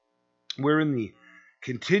We're in the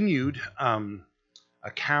continued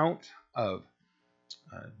account of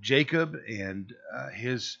Jacob and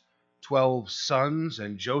his 12 sons,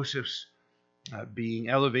 and Joseph's being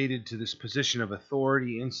elevated to this position of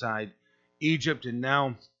authority inside Egypt. And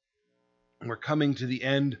now we're coming to the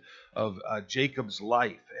end of Jacob's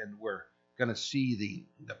life, and we're going to see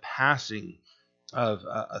the passing of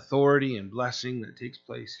authority and blessing that takes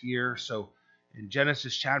place here. So in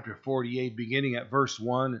Genesis chapter 48, beginning at verse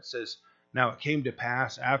 1, it says, "Now it came to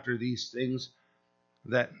pass after these things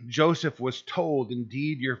that Joseph was told,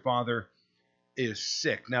 'Indeed, your father is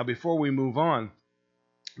sick.'" Now, before we move on,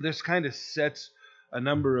 this kind of sets a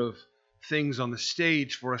number of things on the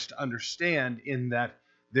stage for us to understand, in that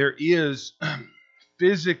there is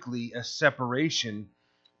physically a separation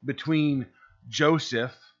between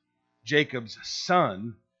Joseph, Jacob's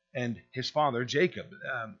son, and his father Jacob.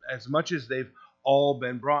 As much as they've all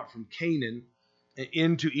been brought from Canaan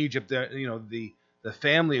into Egypt, the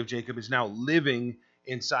family of Jacob is now living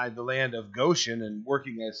inside the land of Goshen and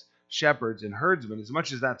working as shepherds and herdsmen. As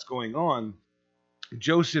much as that's going on,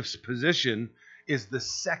 Joseph's position is the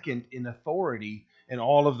second in authority in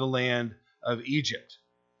all of the land of Egypt.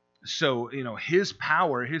 So, his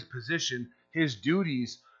power, his position, his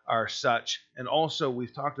duties are such. And also,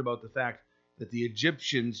 we've talked about the fact that the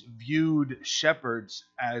Egyptians viewed shepherds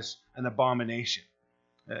as an abomination.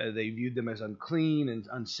 They viewed them as unclean and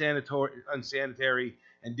unsanitary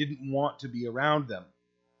and didn't want to be around them.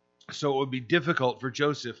 So it would be difficult for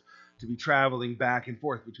Joseph to be traveling back and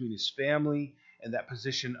forth between his family and that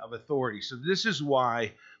position of authority. So this is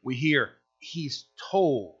why we hear he's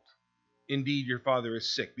told, "Indeed, your father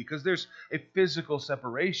is sick," because there's a physical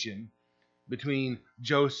separation between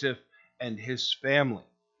Joseph and his family.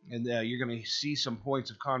 And you're going to see some points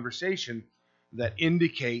of conversation that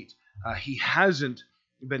indicate he hasn't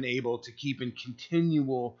been able to keep in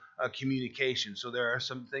continual communication. So there are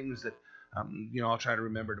some things that I'll try to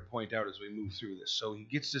remember to point out as we move through this. So he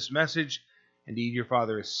gets this message, "Indeed, your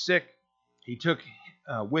father is sick." He took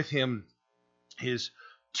with him his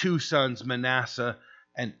two sons, Manasseh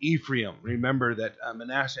and Ephraim. Remember that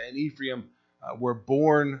Manasseh and Ephraim were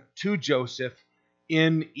born to Joseph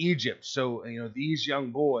in Egypt. So, these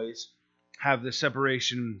young boys have the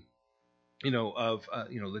separation, of,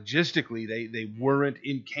 logistically, they weren't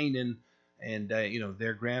in Canaan, and,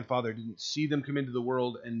 their grandfather didn't see them come into the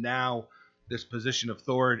world, and now this position of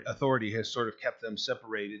authority has sort of kept them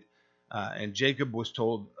separated. And Jacob was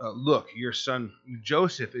told, "Look, your son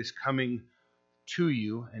Joseph is coming to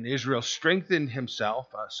you," and Israel strengthened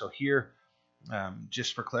himself. So here,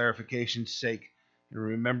 just for clarification's sake,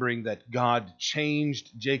 remembering that God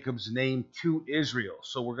changed Jacob's name to Israel.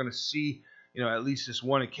 So we're going to see, at least this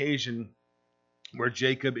one occasion where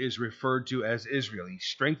Jacob is referred to as Israel. He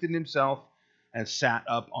strengthened himself and sat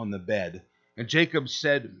up on the bed. And Jacob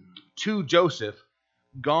said to Joseph,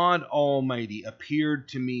 "God Almighty appeared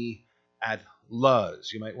to me at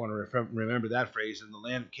Luz." You might want to remember that phrase, "in the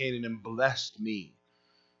land of Canaan, and blessed me,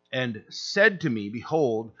 and said to me,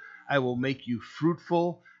 Behold, I will make you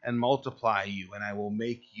fruitful and multiply you, and I will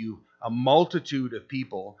make you a multitude of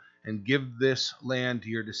people, and give this land to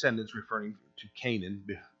your descendants," referring to Canaan,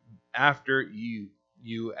 "after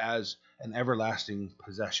you as an everlasting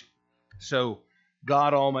possession." So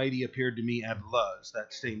God Almighty appeared to me at Luz,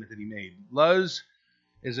 that statement that he made. Luz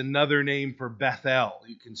is another name for Bethel.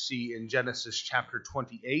 You can see in Genesis chapter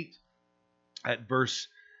 28 at verse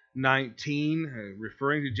 19,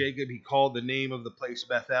 referring to Jacob, he called the name of the place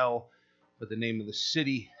Bethel, but the name of the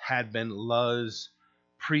city had been Luz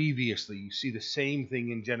previously. You see the same thing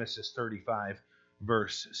in Genesis 35,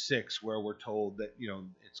 verse 6, where we're told that,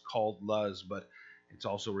 it's called Luz, but it's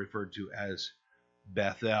also referred to as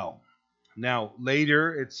Bethel. Now,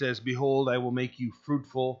 later it says, "Behold, I will make you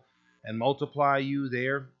fruitful and multiply you,"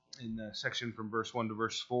 there in the section from verse 1 to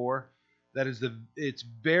verse 4. It's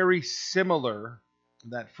very similar,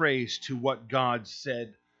 that phrase, to what God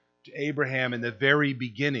said to Abraham in the very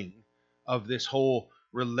beginning of this whole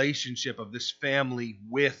relationship of this family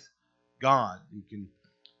with God. You can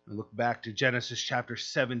look back to Genesis chapter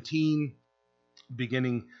 17,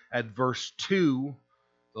 beginning at verse 2.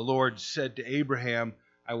 The Lord said to Abraham,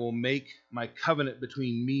 "I will make my covenant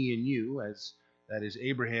between me and you," as that is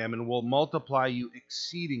Abraham, "and will multiply you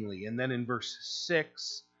exceedingly." And then in verse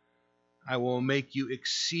 6, "I will make you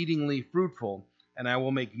exceedingly fruitful, and I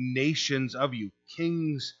will make nations of you.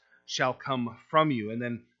 Kings shall come from you." And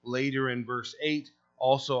then later in verse 8,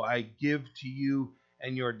 "Also I give to you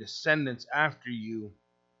and your descendants after you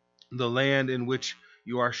the land in which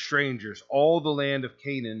you are strangers, all the land of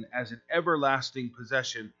Canaan, as an everlasting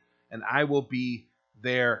possession, and I will be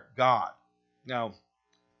their God." Now,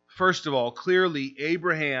 First of all, clearly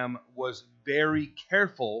Abraham was very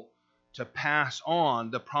careful to pass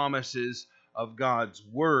on the promises of God's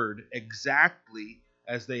word exactly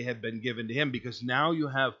as they had been given to him, because now you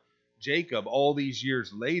have Jacob all these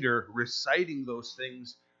years later reciting those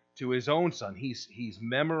things to his own son. He's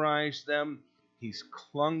memorized them, he's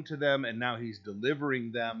clung to them, and now he's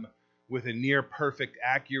delivering them with a near perfect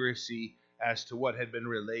accuracy as to what had been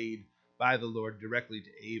relayed by the Lord directly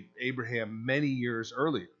to Abraham many years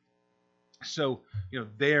earlier. So,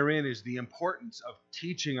 therein is the importance of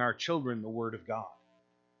teaching our children the Word of God.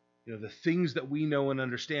 The things that we know and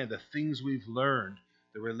understand, the things we've learned,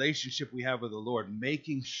 the relationship we have with the Lord,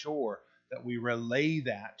 making sure that we relay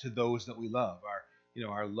that to those that we love,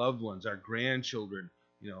 our loved ones, our grandchildren.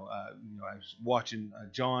 I was watching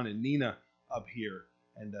John and Nina up here,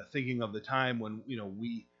 and thinking of the time when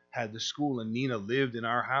we had the school and Nina lived in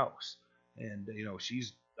our house, and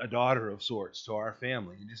she's a daughter of sorts to our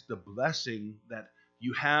family, and just the blessing that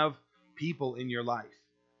you have people in your life.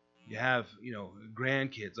 You have,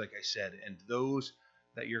 grandkids, like I said, and those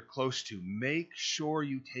that you're close to. Make sure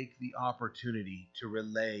you take the opportunity to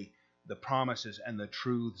relay the promises and the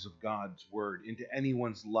truths of God's word into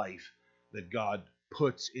anyone's life that God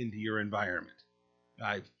puts into your environment.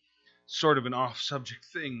 I've sort of an off-subject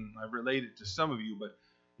thing. I relate it to some of you, but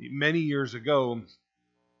many years ago,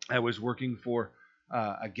 I was working for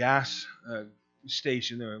a gas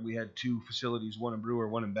station. There, we had two facilities, one in Brewer,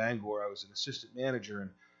 one in Bangor. I was an assistant manager,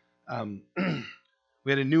 and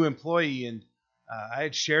we had a new employee, and I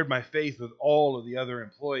had shared my faith with all of the other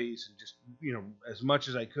employees, and just as much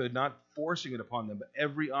as I could, not forcing it upon them, but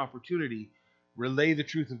every opportunity, relay the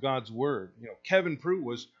truth of God's word. Kevin Prue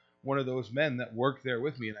was one of those men that worked there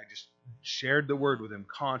with me, and I just shared the word with him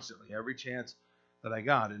constantly, every chance that I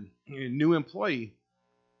got. And a new employee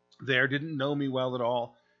there didn't know me well at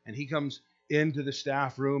all, and he comes into the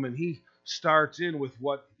staff room, and he starts in with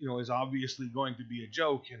what is obviously going to be a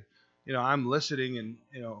joke, and I'm listening, and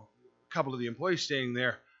a couple of the employees staying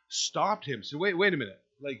there stopped him. So wait a minute,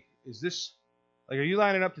 is this are you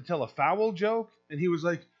lining up to tell a foul joke? And he was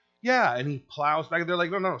like, yeah, and he plows back, and they're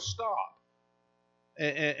like, no, stop.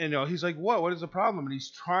 And he's like, what is the problem? And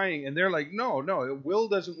he's trying, and they're like, no, Will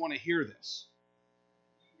doesn't want to hear this.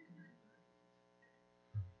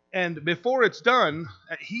 And before it's done,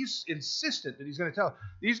 he's insistent that he's going to tell.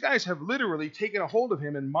 These guys have literally taken a hold of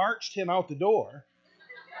him and marched him out the door.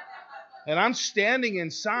 And I'm standing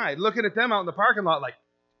inside looking at them out in the parking lot like,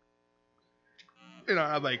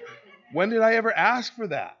 I'm like, when did I ever ask for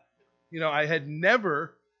that? I had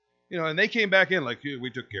never, and they came back in like, we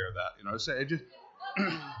took care of that. So it just,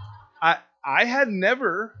 I had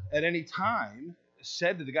never at any time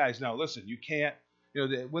said to the guys, now listen, you can't,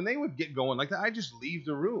 when they would get going like that, I just leave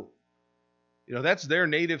the room. That's their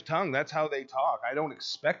native tongue. That's how they talk. I don't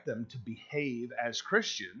expect them to behave as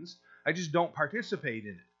Christians. I just don't participate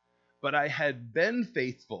in it. But I had been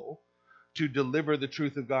faithful to deliver the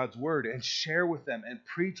truth of God's word and share with them and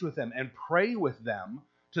preach with them and pray with them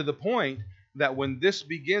to the point that when this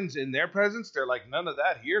begins in their presence, they're like, none of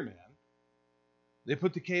that here, man. They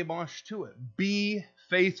put the kibosh to it. Be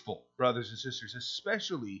faithful, brothers and sisters,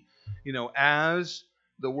 especially, as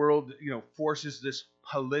the world, forces this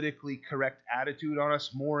politically correct attitude on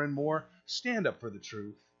us more and more. Stand up for the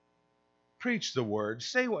truth. Preach the word.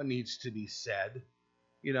 Say what needs to be said.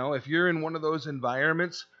 If you're in one of those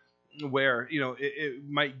environments where, it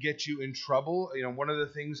might get you in trouble, one of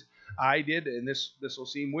the things I did, and this will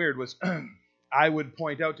seem weird, was I would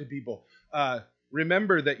point out to people,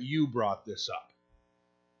 remember that you brought this up.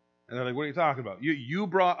 And they're like, what are you talking about? You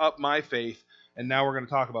brought up my faith, and now we're going to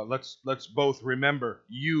talk about, let's both remember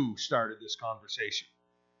you started this conversation.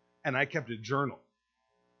 And I kept a journal.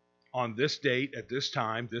 On this date, at this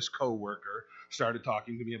time, this coworker started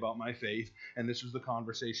talking to me about my faith, and this was the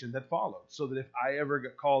conversation that followed. So that if I ever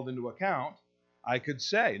got called into account, I could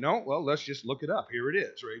say, no, well, let's just look it up. Here it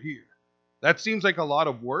is, right here. That seems like a lot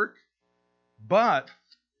of work, but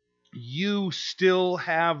you still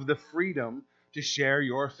have the freedom to share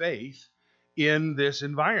your faith in this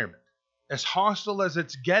environment. As hostile as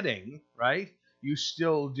it's getting, right, you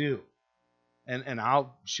still do. And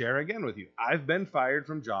I'll share again with you. I've been fired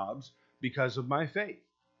from jobs because of my faith.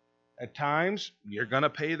 At times, you're going to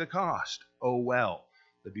pay the cost. Oh, well.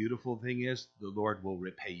 The beautiful thing is the Lord will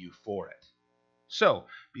repay you for it. So,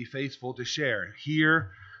 be faithful to share.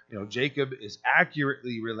 Here, Jacob is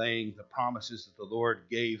accurately relaying the promises that the Lord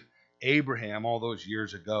gave Abraham all those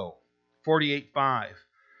years ago. 48:5.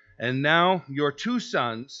 And now your two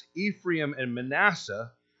sons, Ephraim and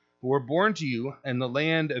Manasseh, who were born to you in the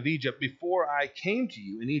land of Egypt before I came to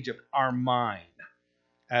you in Egypt, are mine,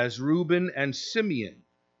 as Reuben and Simeon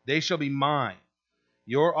They shall be mine.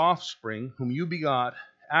 Your offspring, whom you begot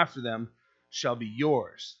after them, shall be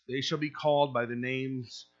yours. They shall be called by the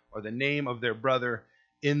names or the name of their brother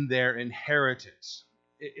in their inheritance.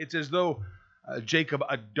 It's as though Jacob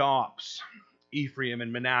adopts Ephraim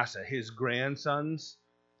and Manasseh, his grandsons,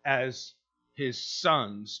 as his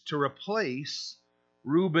sons to replace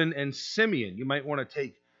Reuben and Simeon. You might want to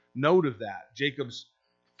take note of that. Jacob's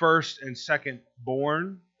first and second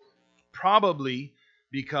born, probably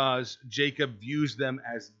because Jacob views them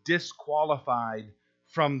as disqualified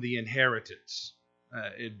from the inheritance.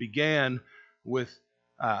 It began with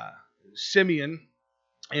Simeon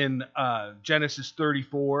in Genesis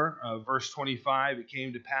 34, verse 25. It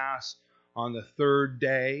came to pass on the third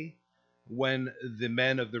day when the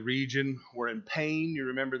men of the region were in pain. You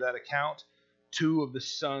remember that account? Two of the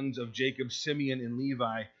sons of Jacob, Simeon and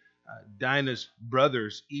Levi, Dinah's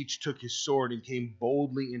brothers, each took his sword and came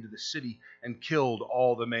boldly into the city and killed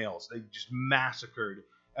all the males. They just massacred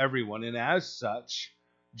everyone. And as such,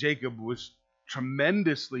 Jacob was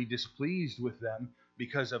tremendously displeased with them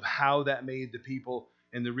because of how that made the people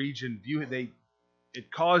in the region view it.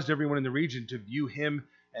 It caused everyone in the region to view him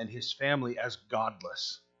and his family as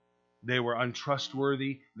godless. They were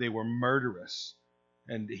untrustworthy. They were murderous.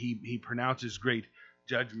 And he pronounces great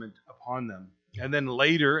judgment upon them. And then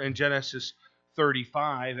later in Genesis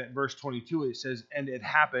 35 at verse 22, it says, and it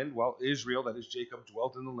happened, while Israel, that is Jacob,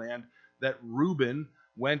 dwelt in the land, that Reuben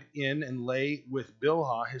went in and lay with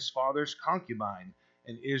Bilhah, his father's concubine.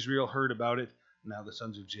 And Israel heard about it. Now the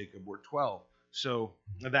sons of Jacob were 12. So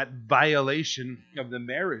that violation of the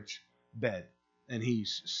marriage bed. And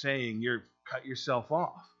he's saying, you've cut yourself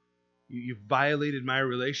off. You violated my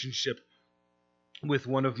relationship with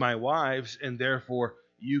one of my wives, and therefore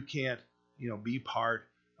you can't be part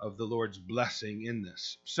of the Lord's blessing in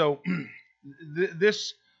this. So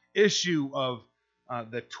this issue of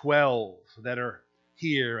the 12 that are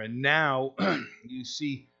here, and now you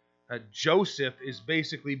see Joseph is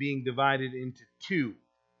basically being divided into two.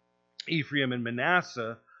 Ephraim and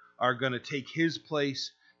Manasseh are going to take his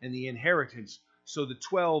place in the inheritance. So the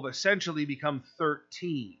 12 essentially become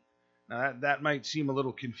 13. Now that might seem a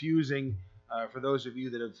little confusing for those of you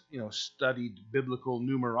that have studied biblical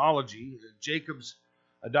numerology. Jacob's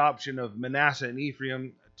adoption of Manasseh and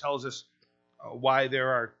Ephraim tells us why there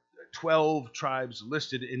are 12 tribes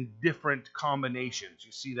listed in different combinations.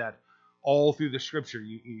 You see that all through the scripture.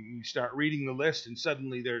 You start reading the list and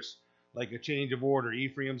suddenly there's like a change of order.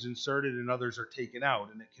 Ephraim's inserted and others are taken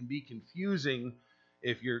out, and it can be confusing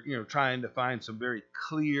if you're trying to find some very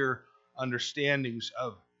clear understandings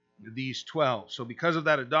of these 12. So because of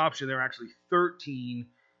that adoption, there are actually 13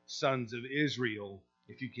 sons of Israel,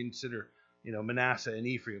 if you consider, Manasseh and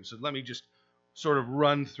Ephraim. So let me just sort of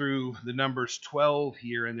run through the numbers 12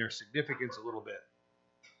 here and their significance a little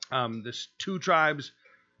bit. This two tribes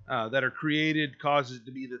that are created causes it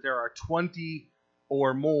to be that there are 20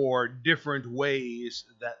 or more different ways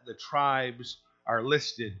that the tribes are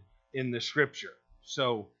listed in the scripture.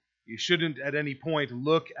 So you shouldn't at any point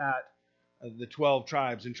look at the 12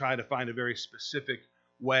 tribes and try to find a very specific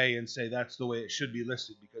way and say that's the way it should be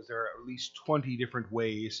listed, because there are at least 20 different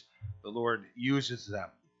ways the Lord uses them.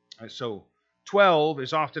 So 12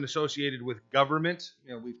 is often associated with government.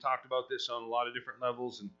 We've talked about this on a lot of different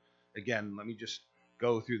levels. And again, let me just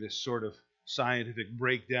go through this sort of scientific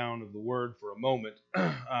breakdown of the word for a moment.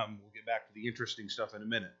 We'll get back to the interesting stuff in a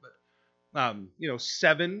minute. But,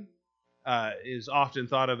 7 is often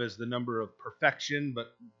thought of as the number of perfection,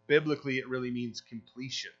 but biblically it really means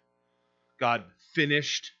completion. God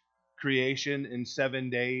finished creation in 7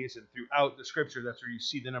 days, and throughout the scripture, that's where you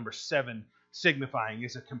see the number 7 signifying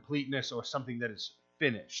is a completeness or something that is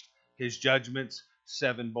finished. His judgments,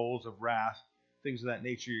 7 bowls of wrath, things of that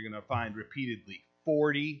nature you're going to find repeatedly.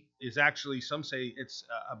 40 is actually, some say it's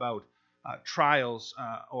about trials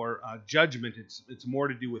or judgment. It's more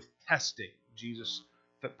to do with testing. Jesus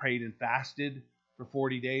prayed and fasted for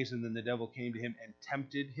 40 days, and then the devil came to him and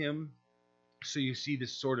tempted him. So you see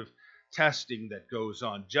this sort of testing that goes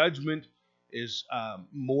on. Judgment is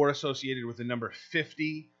more associated with the number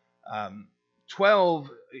 50. 12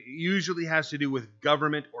 usually has to do with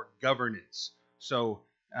government or governance. So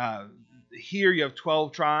here you have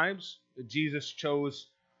 12 tribes. Jesus chose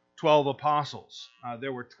 12 apostles.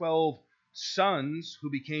 There were 12 sons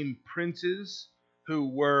who became princes who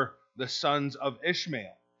were the sons of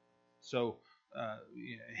Ishmael. So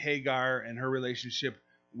Hagar and her relationship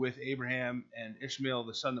with Abraham and Ishmael,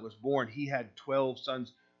 the son that was born, he had 12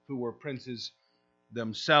 sons who were princes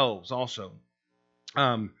themselves also.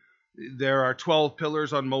 There are 12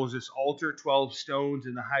 pillars on Moses' altar, 12 stones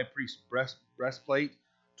in the high priest's breastplate,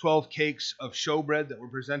 12 cakes of showbread that were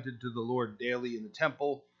presented to the Lord daily in the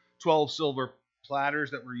temple, 12 silver platters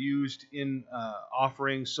that were used in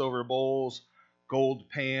offerings, silver bowls, gold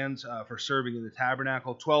pans for serving in the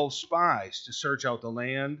tabernacle, 12 spies to search out the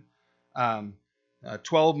land,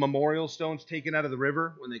 12 memorial stones taken out of the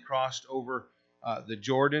river when they crossed over the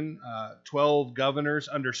Jordan, 12 governors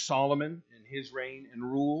under Solomon in his reign and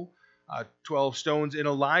rule, 12 stones in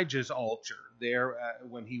Elijah's altar there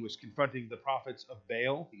when he was confronting the prophets of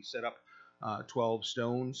Baal. He set up 12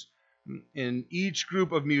 stones. In each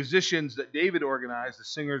group of musicians that David organized, the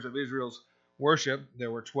singers of Israel's worship,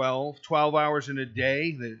 there were 12 hours in a day,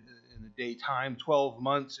 in the daytime, 12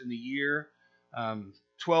 months in the year,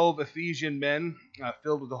 12 Ephesian men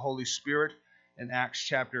filled with the Holy Spirit in Acts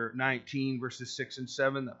chapter 19, verses 6 and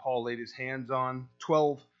 7 that Paul laid his hands on,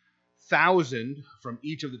 12,000 from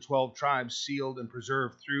each of the 12 tribes sealed and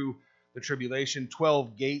preserved through the tribulation,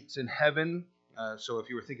 12 gates in heaven. So if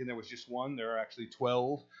you were thinking there was just one, there are actually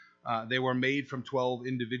 12. They were made from 12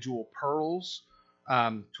 individual pearls.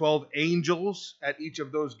 12 angels at each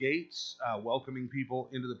of those gates, welcoming people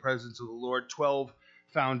into the presence of the Lord. 12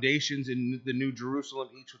 foundations in the New Jerusalem,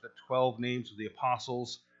 each with the 12 names of the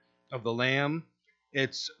apostles of the Lamb.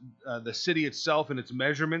 It's the city itself and its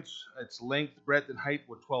measurements, its length, breadth, and height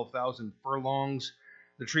were 12,000 furlongs.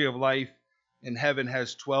 The tree of life in heaven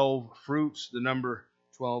has 12 fruits. The number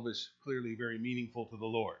 12 is clearly very meaningful to the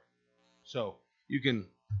Lord. So you can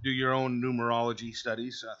do your own numerology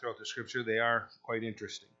studies throughout the scripture. They are quite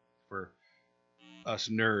interesting for us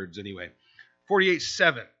nerds anyway.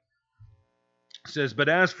 48:7 says, "But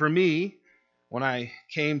as for me, when I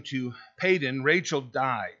came to Padan, Rachel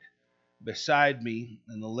died beside me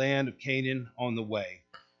in the land of Canaan on the way,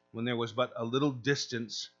 when there was but a little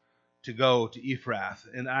distance to go to Ephrath,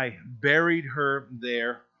 and I buried her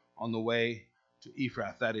there on the way to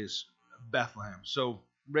Ephrath," that is Bethlehem. So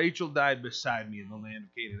Rachel died beside me in the land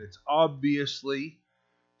of Canaan. It's obviously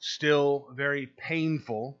still very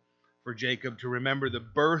painful for Jacob to remember the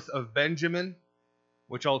birth of Benjamin,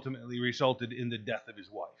 which ultimately resulted in the death of his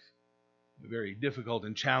wife. A very difficult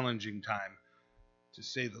and challenging time, to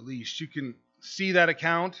say the least. You can see that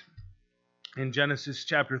account in Genesis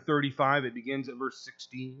chapter 35. It begins at verse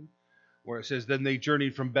 16, where it says, "Then they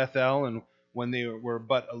journeyed from Bethel, and when they were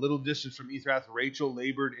but a little distance from Ephrath, Rachel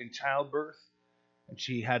labored in childbirth, and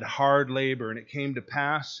she had hard labor. And it came to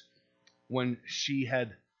pass, when she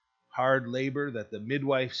had hard labor, that the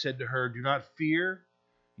midwife said to her, 'Do not fear,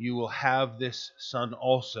 you will have this son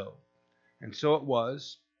also.' And so it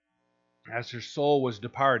was, as her soul was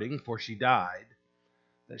departing, for she died,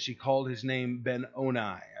 that she called his name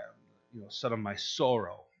Ben-Oni, son of my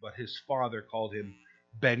sorrow. But his father called him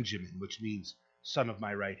Benjamin, which means son of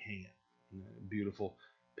my right hand." Beautiful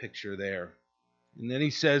picture there. And then he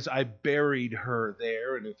says, "I buried her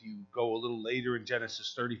there." And if you go a little later in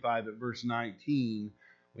Genesis 35 at verse 19,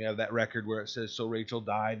 we have that record where it says, "So Rachel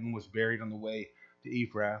died and was buried on the way to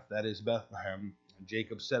Ephrath," that is Bethlehem. And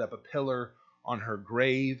Jacob set up a pillar on her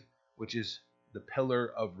grave, which is the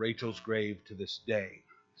pillar of Rachel's grave to this day.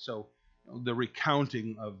 So the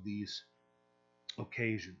recounting of these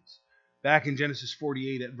occasions. Back in Genesis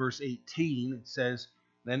 48 at verse 18, it says,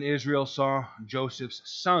 "Then Israel saw Joseph's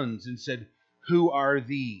sons and said, 'Who are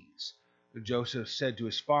these?' Joseph said to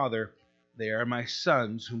his father, 'They are my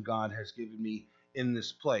sons whom God has given me in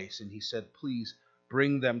this place.' And he said, 'Please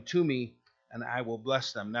bring them to me, and I will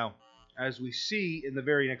bless them.'" Now, as we see in the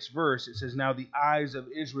very next verse, it says, "Now the eyes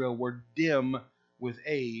of Israel were dim with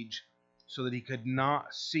age, so that he could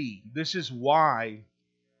not see." This is why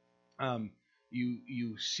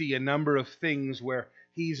you see a number of things where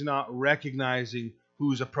he's not recognizing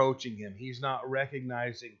who's approaching him. He's not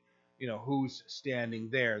recognizing, who's standing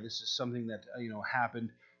there. This is something that,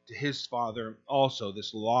 happened to his father also,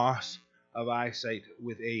 this loss of eyesight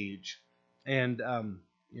with age. And,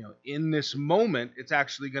 in this moment, it's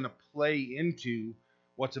actually going to play into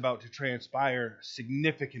what's about to transpire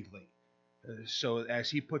significantly. So as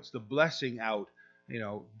he puts the blessing out,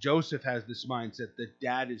 Joseph has this mindset that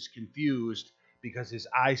dad is confused because his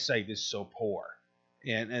eyesight is so poor.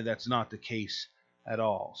 And that's not the case at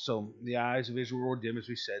all. So the eyes of Israel were dim, as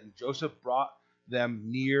we said. And Joseph brought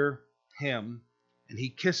them near him, and he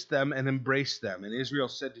kissed them and embraced them. And Israel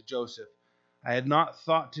said to Joseph, "I had not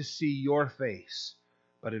thought to see your face,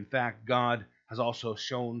 but in fact God has also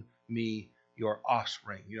shown me your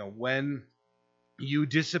offspring." When you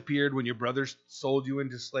disappeared, when your brothers sold you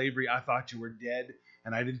into slavery, I thought you were dead,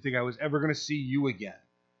 and I didn't think I was ever going to see you again.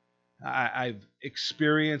 I've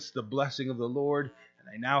experienced the blessing of the Lord, and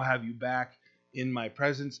I now have you back in my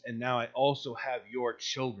presence, and now I also have your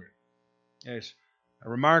children. There's A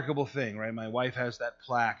remarkable thing, right? My wife has that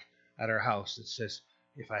plaque at our house that says,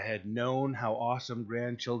 if I had known how awesome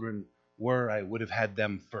grandchildren were, I would have had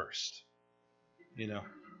them first. You know,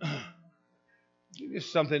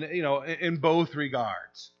 just something, in both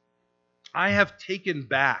regards. I have taken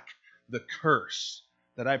back the curse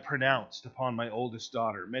that I pronounced upon my oldest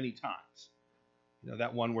daughter many times.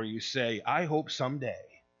 That one where you say, I hope someday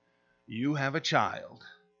you have a child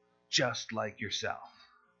just like yourself.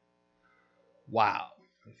 Wow.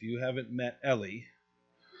 If you haven't met Ellie,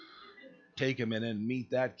 take a minute and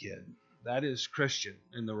meet that kid. That is Christian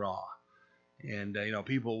in the raw. And,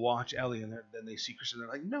 people watch Ellie and then they see Christian. They're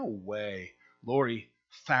like, no way. Lori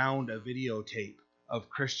found a videotape of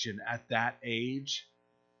Christian at that age.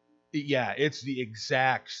 Yeah, it's the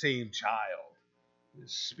exact same child. The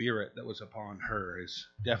spirit that was upon her is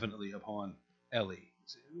definitely upon Ellie.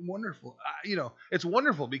 It's wonderful. It's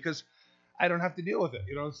wonderful because I don't have to deal with it.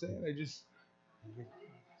 You know what I'm saying? I just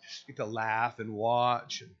get to laugh and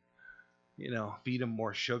watch and, feed him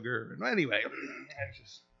more sugar. And anyway, it's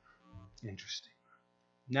just interesting.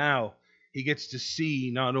 Now he gets to see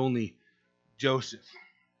not only Joseph,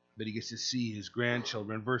 but he gets to see his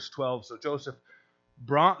grandchildren. Verse 12, so Joseph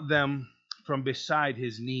brought them from beside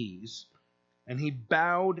his knees, and he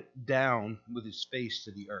bowed down with his face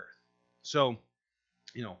to the earth. So,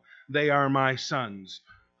 they are my sons,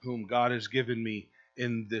 whom God has given me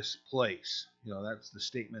in this place. That's the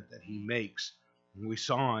statement that he makes. And we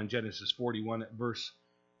saw in Genesis 41 at verse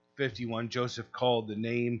 51, Joseph called the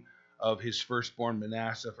name of his firstborn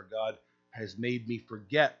Manasseh, for God has made me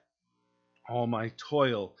forget all my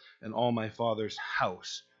toil and all my father's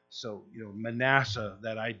house. So, Manasseh,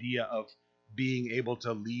 that idea of being able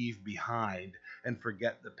to leave behind and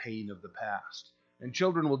forget the pain of the past. And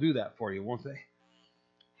children will do that for you, won't they?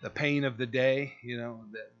 The pain of the day,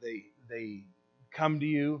 that they come to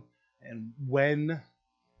you, and when,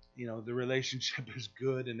 the relationship is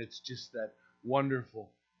good and it's just that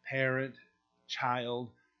wonderful parent, child,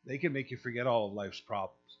 they can make you forget all of life's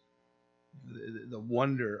problems. The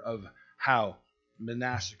wonder of how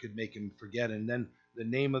Manasseh could make him forget. And then the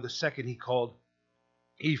name of the second he called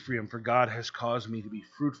Ephraim, for God has caused me to be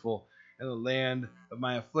fruitful in the land of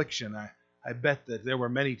my affliction. I bet that there were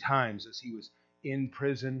many times as he was in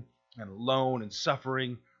prison and alone and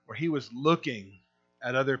suffering, where he was looking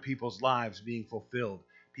at other people's lives being fulfilled,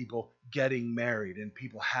 people getting married and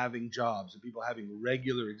people having jobs and people having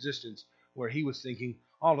regular existence, where he was thinking,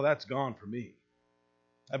 all of that's gone for me.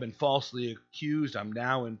 I've been falsely accused. I'm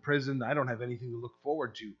now in prison. I don't have anything to look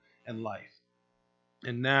forward to in life.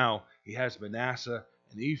 And now he has Manasseh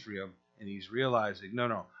and Ephraim, and he's realizing,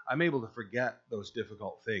 no, I'm able to forget those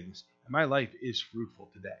difficult things, and my life is fruitful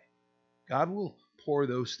today. God will pour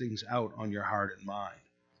those things out on your heart and mind.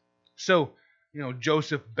 So,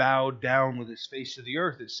 Joseph bowed down with his face to the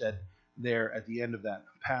earth, it said there at the end of that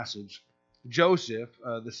passage. Joseph,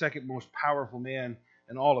 the second most powerful man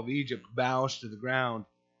in all of Egypt, bows to the ground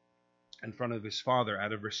in front of his father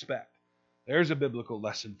out of respect. There's a biblical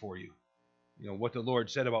lesson for you. What the Lord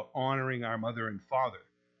said about honoring our mother and father.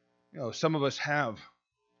 Some of us have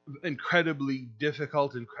incredibly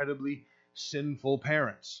difficult, incredibly sinful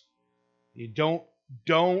parents. You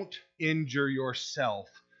don't injure yourself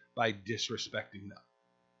by disrespecting them.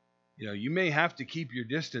 You may have to keep your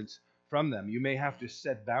distance from them. You may have to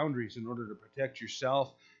set boundaries in order to protect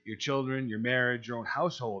yourself, your children, your marriage, your own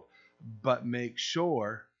household, but make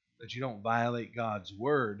sure that you don't violate God's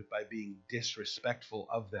word by being disrespectful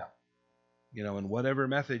of them. In whatever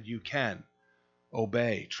method you can,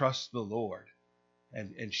 obey, trust the Lord,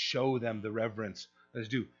 and show them the reverence that is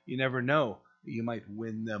due. You never know, you might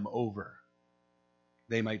win them over.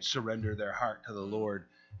 They might surrender their heart to the Lord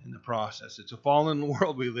in the process. It's a fallen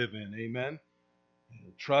world we live in, amen?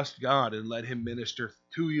 Trust God and let him minister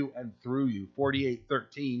to you and through you.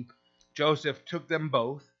 48:13, Joseph took them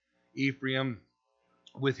both, Ephraim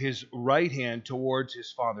with his right hand towards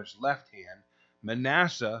his father's left hand,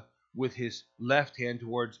 Manasseh with his left hand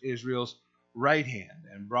towards Israel's right hand,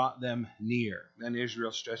 and brought them near. Then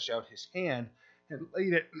Israel stretched out his hand and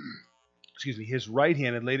laid it, his right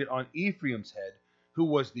hand and laid it on Ephraim's head, who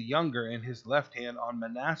was the younger, and his left hand on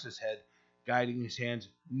Manasseh's head, guiding his hands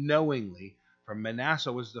knowingly, for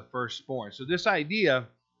Manasseh was the firstborn. So this idea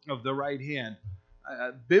of the right hand,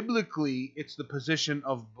 biblically, it's the position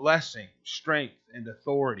of blessing, strength, and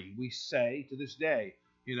authority. We say to this day,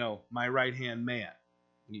 my right hand man.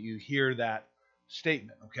 You hear that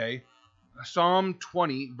statement, okay? Psalm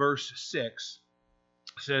 20, verse 6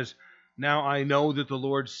 says, now I know that the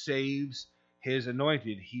Lord saves his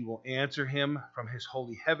anointed. He will answer him from his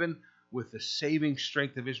holy heaven with the saving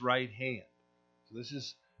strength of his right hand. So this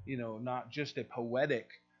is not just a poetic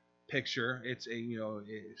picture. It's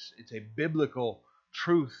a biblical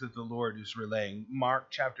truth that the Lord is relaying. Mark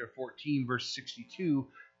chapter 14, verse 62,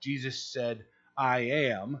 Jesus said, I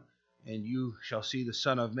am, and you shall see the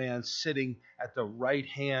Son of Man sitting at the right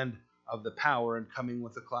hand of the power and coming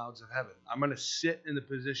with the clouds of heaven. I'm going to sit in the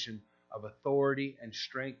position of authority and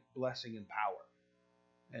strength, blessing, and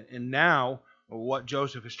power. And now what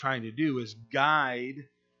Joseph is trying to do is guide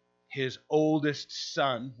his oldest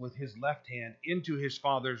son with his left hand into his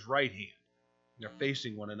father's right hand. They're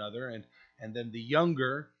facing one another, and then the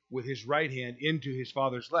younger with his right hand into his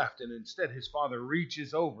father's left. And instead, his father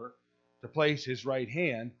reaches over to place his right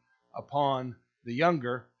hand upon the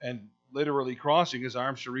younger and literally crossing his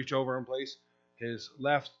arms to reach over and place his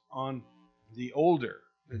left on the older.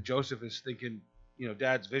 And Joseph is thinking,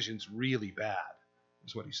 Dad's vision's really bad,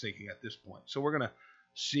 is what he's thinking at this point. So we're going to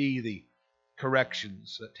see the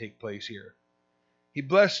corrections that take place here. He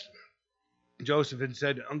blessed Joseph and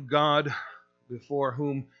said, God, before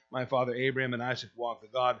whom my father Abraham and Isaac walked, the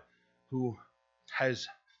God who has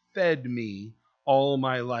fed me all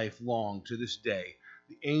my life long to this day,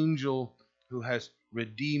 the angel who has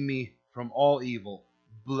redeemed me from all evil,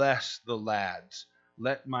 bless the lads.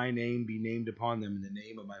 Let my name be named upon them in the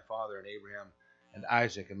name of my father and Abraham and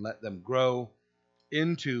Isaac, and let them grow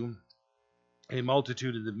into a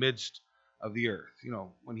multitude in the midst of the earth.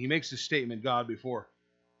 When he makes this statement, God before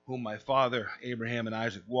whom my father Abraham and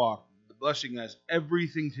Isaac walked, the blessing has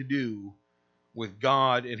everything to do with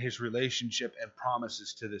God and his relationship and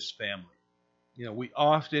promises to this family. We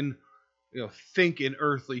often think in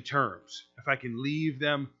earthly terms. If I can leave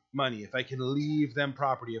them money, if I can leave them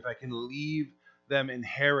property, if I can leave them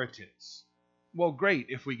inheritance, well, great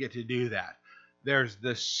if we get to do that. There's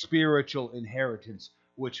the spiritual inheritance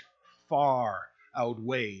which far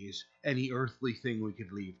outweighs any earthly thing we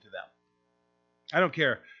could leave to them. I don't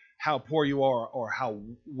care how poor you are or how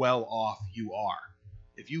well off you are.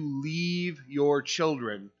 If you leave your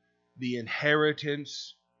children the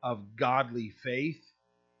inheritance of godly faith,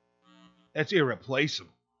 that's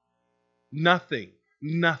irreplaceable. Nothing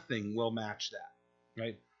will match that,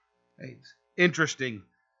 right? It's interesting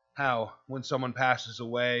how when someone passes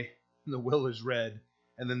away, the will is read,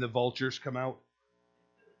 and then the vultures come out.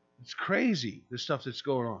 It's crazy, the stuff that's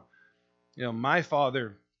going on. My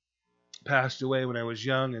father passed away when I was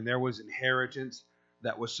young, and there was inheritance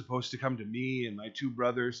that was supposed to come to me and my two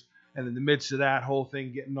brothers. And in the midst of that whole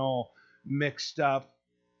thing getting all mixed up,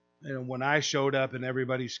 when I showed up and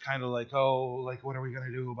everybody's kind of like, oh, like, what are we going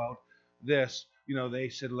to do about this? They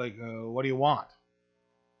said, like, what do you want?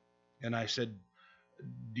 And I said,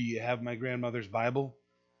 do you have my grandmother's Bible?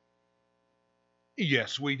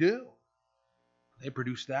 Yes, we do. They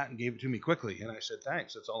produced that and gave it to me quickly. And I said,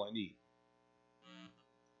 thanks, that's all I need.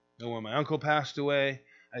 And when my uncle passed away,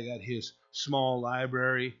 I got his small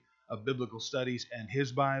library of biblical studies and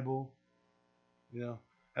his Bible. I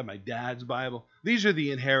have my dad's Bible. These are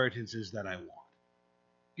the inheritances that I want.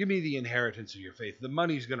 Give me the inheritance of your faith. The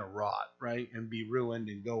money's going to rot, right, and be ruined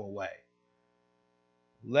and go away.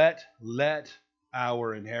 Let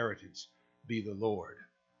our inheritance be the Lord.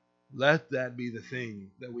 Let that be the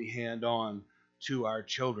thing that we hand on to our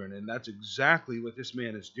children. And that's exactly what this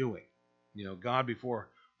man is doing. God before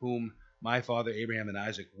whom my father Abraham and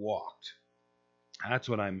Isaac walked. That's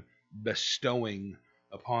what I'm bestowing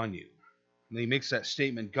upon you. And he makes that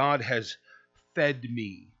statement, God has fed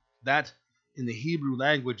me. That in the Hebrew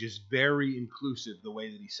language is very inclusive, the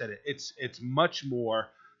way that he said it. It's much more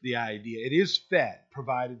the idea. It is fed,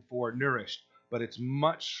 provided for, nourished, but it's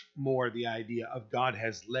much more the idea of God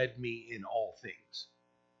has led me in all things.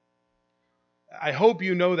 I hope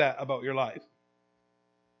you know that about your life,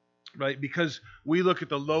 right? Because we look at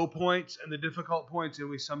the low points and the difficult points and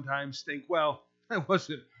we sometimes think, well, I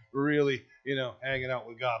wasn't really, hanging out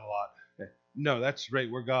with God a lot. No, that's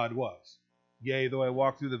right where God was. Yea, though I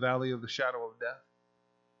walk through the valley of the shadow of death.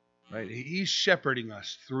 Right? He's shepherding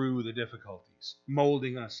us through the difficulties,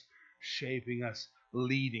 molding us, shaping us,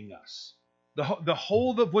 leading us. The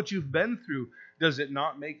whole of what you've been through, does it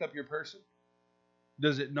not make up your person?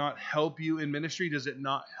 Does it not help you in ministry? Does it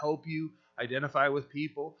not help you identify with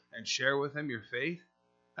people and share with them your faith?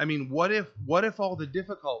 I mean, what if all the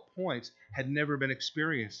difficult points had never been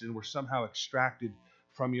experienced and were somehow extracted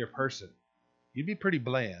from your person? You'd be pretty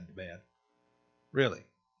bland, man. Really.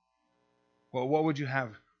 Well, what would you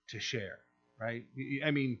have to share, right?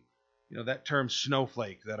 I mean, that term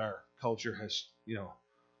snowflake that our culture has,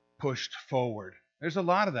 pushed forward. There's a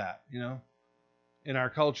lot of that, in our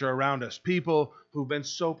culture around us. People who've been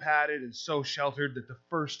so padded and so sheltered that the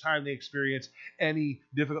first time they experience any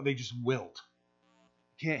difficulty, they just wilt.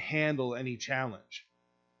 Can't handle any challenge.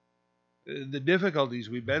 The difficulties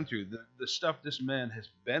we've been through, the stuff this man has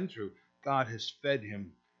been through, God has fed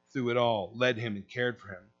him through it all, led him and cared for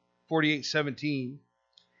him. 48:17.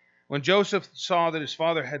 When Joseph saw that his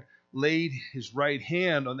father had laid his right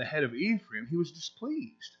hand on the head of Ephraim, he was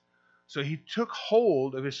displeased. So he took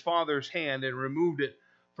hold of his father's hand and removed it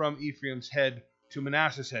from Ephraim's head to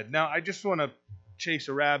Manasseh's head. Now, I just want to chase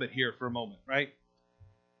a rabbit here for a moment, right?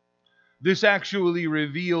 This actually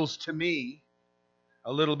reveals to me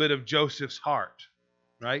a little bit of Joseph's heart,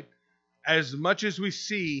 right? As much as we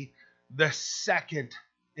see the second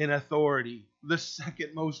in authority, the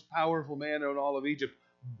second most powerful man in all of Egypt,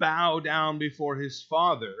 bow down before his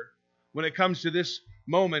father, when it comes to this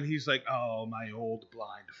moment, he's like, oh, my old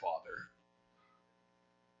blind father.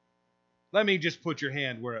 Let me just put your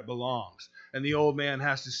hand where it belongs. And the old man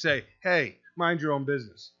has to say, hey, mind your own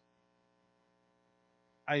business.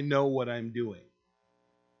 I know what I'm doing.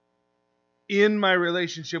 In my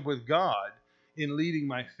relationship with God, in leading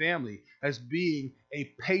my family, as being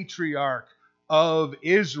a patriarch of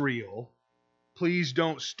Israel, please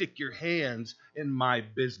don't stick your hands in my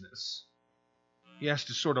business. He has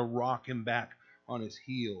to sort of rock him back on his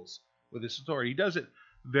heels with his authority. He does it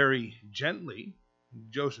very gently.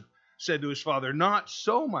 Joseph said to his father, not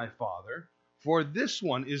so, my father, for this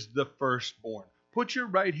one is the firstborn. Put your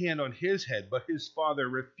right hand on his head. But his father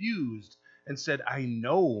refused and said, I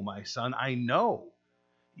know, my son, I know.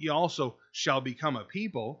 He also shall become a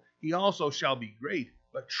people. He also shall be great.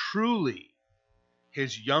 But truly,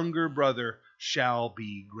 his younger brother shall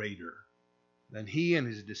be greater. Then he and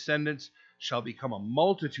his descendants shall become a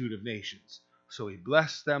multitude of nations. So he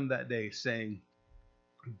blessed them that day, saying,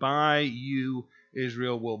 by you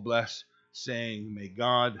Israel will bless, saying, may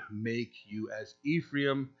God make you as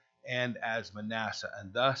Ephraim and as Manasseh.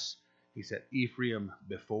 And thus he set Ephraim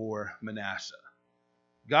before Manasseh.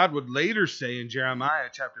 God would later say in Jeremiah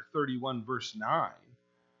chapter 31, verse 9,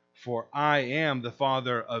 for I am the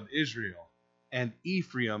father of Israel, and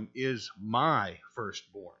Ephraim is my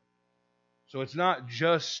firstborn. So it's not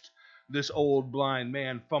just this old blind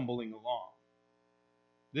man fumbling along.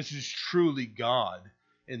 This is truly God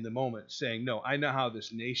in the moment saying, no, I know how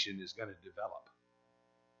this nation is going to develop.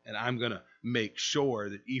 And I'm going to make sure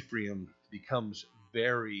that Ephraim becomes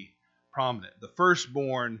very prominent. The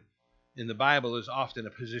firstborn in the Bible is often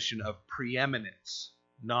a position of preeminence,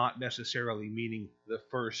 not necessarily meaning the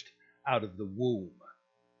first out of the womb.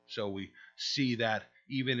 So we see that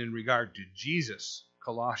even in regard to Jesus.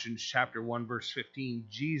 Colossians chapter 1, verse 15,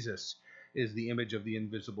 Jesus is the image of the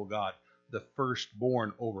invisible God, the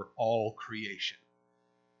firstborn over all creation.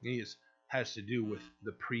 He has to do with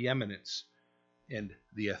the preeminence and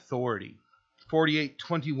the authority.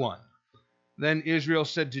 48:21. Then Israel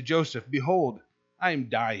said to Joseph, behold, I am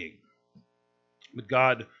dying, but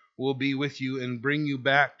God will be with you and bring you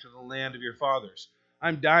back to the land of your fathers.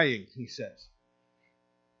 I'm dying, he says.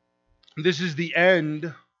 This is the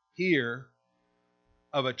end here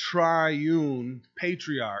of a triune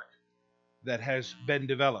patriarch that has been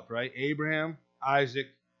developed, right? Abraham, Isaac,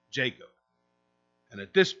 Jacob. And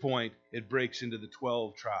at this point, it breaks into the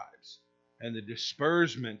 12 tribes. And the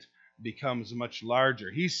disbursement becomes much larger.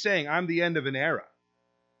 He's saying, I'm the end of an era.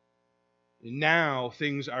 Now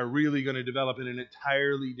things are really going to develop in an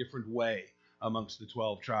entirely different way amongst the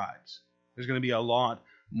 12 tribes. There's going to be a lot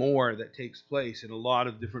more that takes place in a lot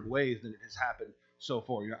of different ways than it has happened so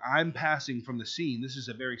far. I'm passing from the scene. This is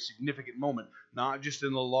a very significant moment, not just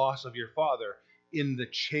in the loss of your father, in the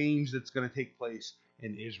change that's going to take place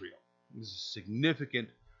in Israel. This is a significant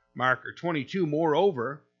marker. 22,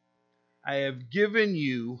 moreover, I have given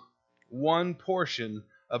you one portion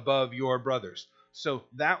above your brothers. So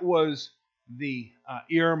that was the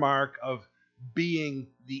earmark of being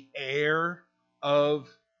the heir of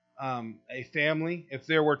a family. If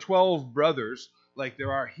there were 12 brothers, like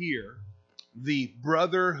there are here, the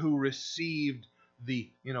brother who received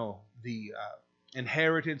the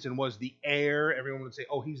inheritance and was the heir, everyone would say,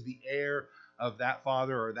 oh, he's the heir of that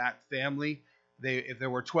father or that family. If there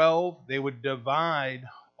were 12, they would divide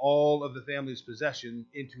all of the family's possession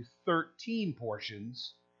into 13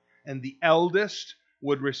 portions, and the eldest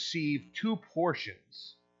would receive 2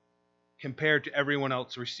 portions compared to everyone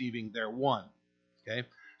else receiving their 1. Okay?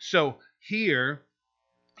 So here,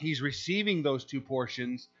 he's receiving those 2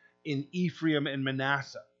 portions in Ephraim and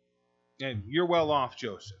Manasseh. And you're well off,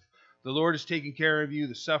 Joseph. The Lord has taken care of you,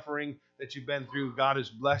 the suffering that you've been through. God has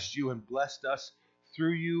blessed you and blessed us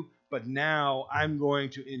through you. But now I'm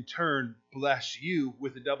going to, in turn, bless you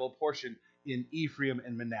with a double portion in Ephraim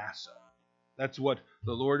and Manasseh. That's what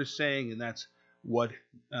the Lord is saying, and that's what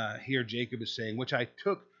here Jacob is saying, which I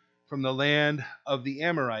took from the land of the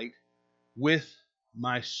Amorite with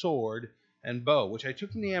my sword and bow, which I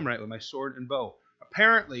took from the Amorite with my sword and bow.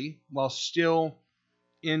 Apparently, while still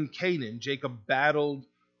in Canaan, Jacob battled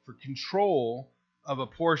for control of a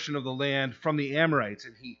portion of the land from the Amorites,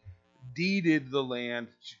 and he deeded the land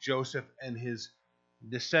to Joseph and his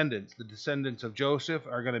descendants. The descendants of Joseph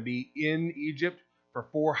are going to be in Egypt for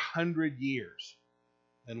 400 years.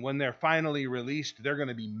 And when they're finally released, they're going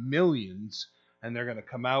to be millions, and they're going to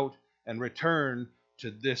come out and return to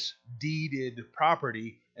this deeded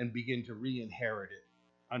property and begin to re-inherit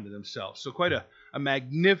it unto themselves. So quite a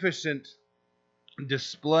magnificent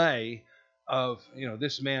display of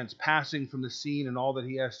this man's passing from the scene and all that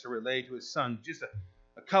he has to relay to his son. Just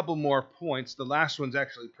a couple more points. The last one's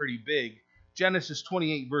actually pretty big. Genesis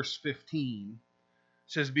 28 verse 15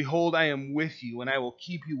 says, "Behold, I am with you, and I will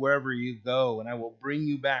keep you wherever you go, and I will bring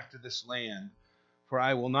you back to this land. For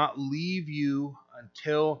I will not leave you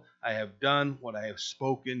until I have done what I have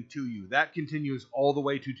spoken to you." That continues all the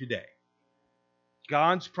way to today.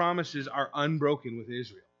 God's promises are unbroken with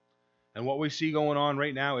Israel. And what we see going on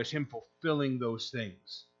right now is him fulfilling those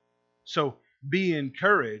things. So be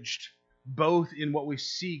encouraged, both in what we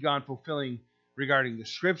see God fulfilling regarding the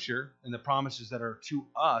Scripture and the promises that are to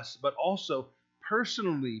us, but also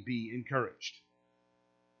personally be encouraged.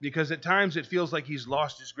 Because at times it feels like he's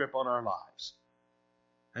lost his grip on our lives.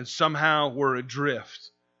 And somehow we're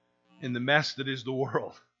adrift in the mess that is the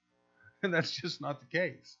world. And that's just not the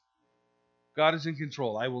case. God is in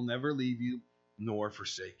control. I will never leave you nor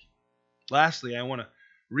forsake you. Lastly, I want to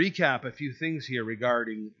recap a few things here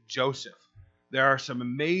regarding Joseph. There are some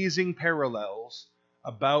amazing parallels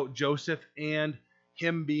about Joseph and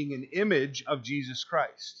him being an image of Jesus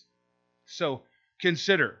Christ. So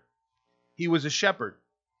consider, he was a shepherd.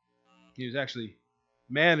 He was actually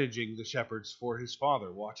managing the shepherds for his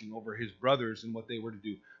father, watching over his brothers and what they were to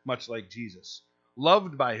do, much like Jesus.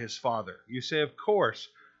 Loved by his father. You say, of course,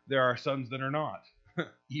 there are sons that are not.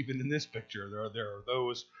 Even in this picture, there are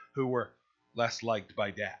those who were less liked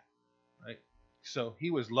by dad. Right? So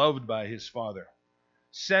he was loved by his father.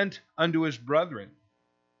 Sent unto his brethren.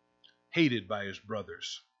 Hated by his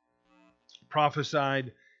brothers.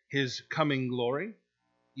 Prophesied his coming glory.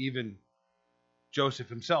 Even Joseph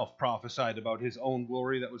himself prophesied about his own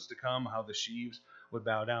glory that was to come, how the sheaves would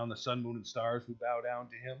bow down, the sun, moon, and stars would bow down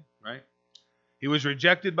to him, right? He was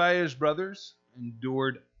rejected by his brothers,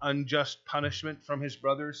 endured unjust punishment from his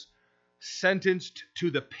brothers, sentenced to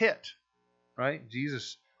the pit, right?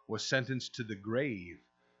 Jesus was sentenced to the grave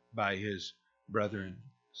by his brethren.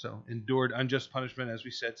 So endured unjust punishment, as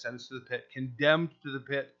we said, sentenced to the pit, condemned to the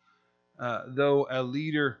pit, though a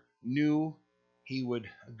leader knew he would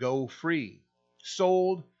go free.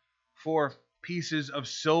 Sold for pieces of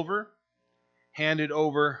silver, handed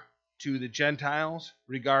over to the Gentiles,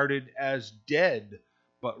 regarded as dead,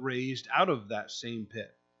 but raised out of that same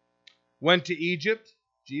pit. Went to Egypt,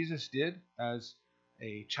 Jesus did, as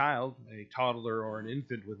a child, a toddler or an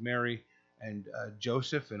infant with Mary and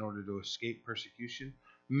Joseph in order to escape persecution.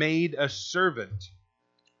 Made a servant,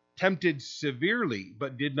 tempted severely,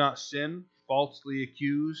 but did not sin, falsely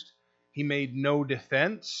accused. He made no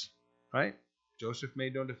defense, right? Joseph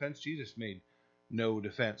made no defense. Jesus made no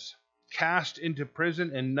defense. Cast into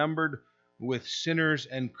prison and numbered with sinners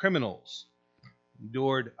and criminals.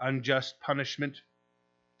 Endured unjust punishment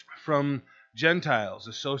from Gentiles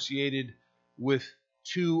associated with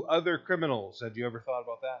two other criminals. Have you ever thought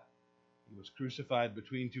about that? He was crucified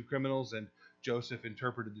between two criminals, and Joseph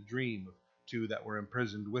interpreted the dream of two that were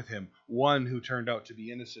imprisoned with him. One who turned out to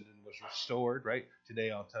be innocent and was restored, right?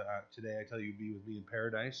 Today I tell you, be with me in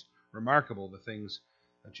paradise. Remarkable, the things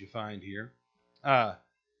that you find here.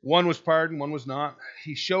 One was pardoned, one was not.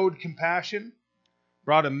 He showed compassion,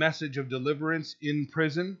 brought a message of deliverance in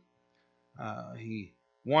prison. He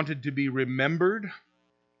wanted to be remembered.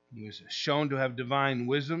 He was shown to have divine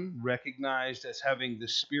wisdom, recognized as having the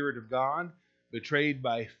Spirit of God, betrayed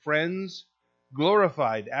by friends,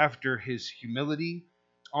 glorified after his humility,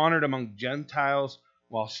 honored among Gentiles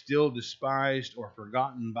while still despised or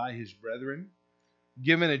forgotten by his brethren,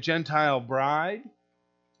 given a Gentile bride.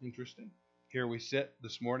 Interesting. Here we sit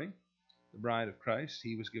this morning, the bride of Christ.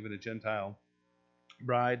 He was given a Gentile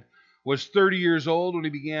bride. Was 30 years old when he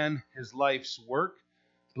began his life's work.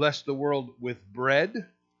 Blessed the world with bread.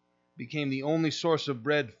 Became the only source of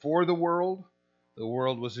bread for the world. The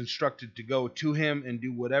world was instructed to go to him and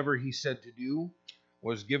do whatever he said to do.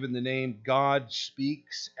 Was given the name God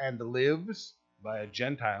Speaks and Lives by a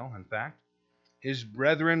Gentile, in fact. His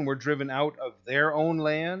brethren were driven out of their own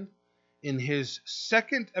land. In his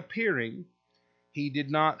second appearing, he did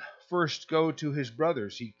not first go to his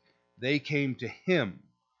brothers. They came to him.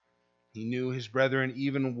 He knew his brethren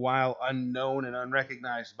even while unknown and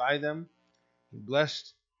unrecognized by them. He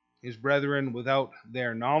blessed his brethren without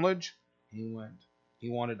their knowledge. He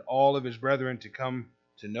wanted all of his brethren to come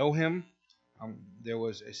to know him. There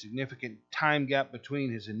was a significant time gap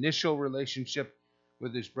between his initial relationship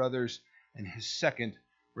with his brothers and his second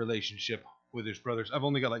relationship with his brothers. I've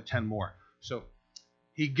only got like 10 more. So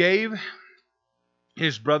he gave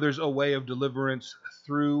his brothers a way of deliverance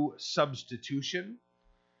through substitution.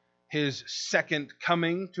 His second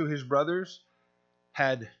coming to his brothers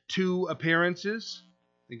had 2 appearances.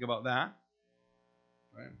 Think about that.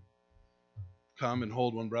 Right? Come and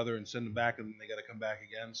hold one brother and send them back, and then they got to come back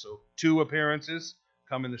again. So 2 appearances.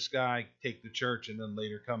 Come in the sky, take the church, and then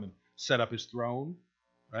later come and set up his throne.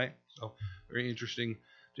 Right? So very interesting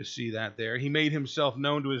to see that there. He made himself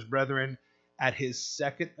known to his brethren at his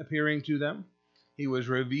second appearing to them. He was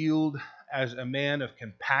revealed as a man of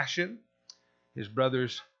compassion. His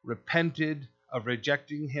brothers repented of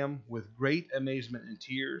rejecting him with great amazement and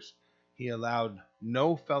tears. He allowed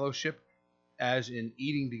no fellowship, as in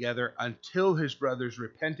eating together, until his brothers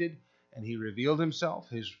repented and he revealed himself.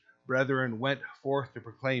 His brethren went forth to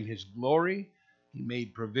proclaim his glory. He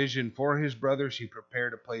made provision for his brothers. He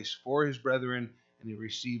prepared a place for his brethren, and he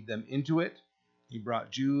received them into it. He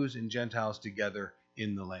brought Jews and Gentiles together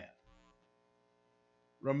in the land.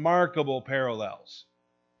 Remarkable parallels.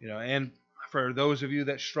 And for those of you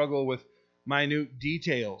that struggle with minute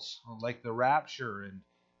details like the rapture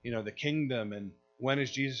and the kingdom and when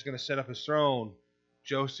is Jesus going to set up his throne,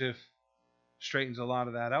 Joseph straightens a lot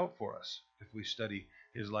of that out for us if we study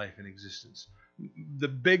his life and existence. The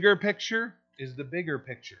bigger picture is the bigger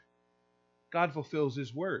picture. God fulfills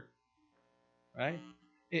his word, right?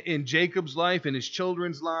 In Jacob's life, in his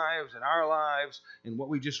children's lives, in our lives, in what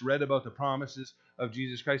we just read about the promises of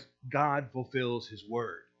Jesus Christ, God fulfills his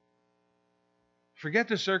word. Forget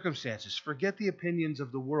the circumstances. Forget the opinions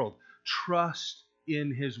of the world. Trust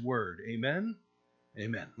in his word. Amen?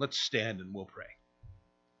 Amen. Let's stand and we'll pray.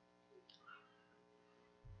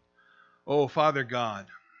 Oh, Father God,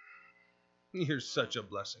 you're such a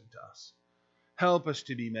blessing to us. Help us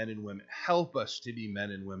to be men and women. Help us to be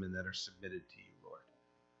men and women that are submitted to you, Lord.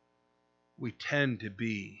 We tend to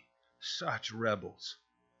be such rebels.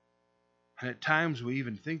 And at times we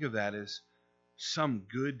even think of that as some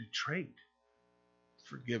good trait.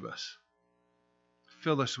 Forgive us.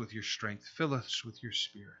 Fill us with your strength. Fill us with your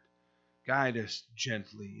spirit. Guide us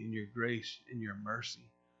gently in your grace, in your mercy,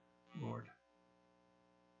 Lord.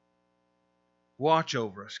 Watch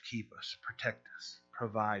over us, keep us, protect us,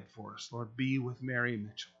 provide for us. Lord, be with Mary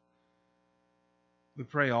Mitchell. We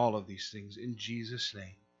pray all of these things in Jesus'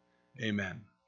 name. Amen.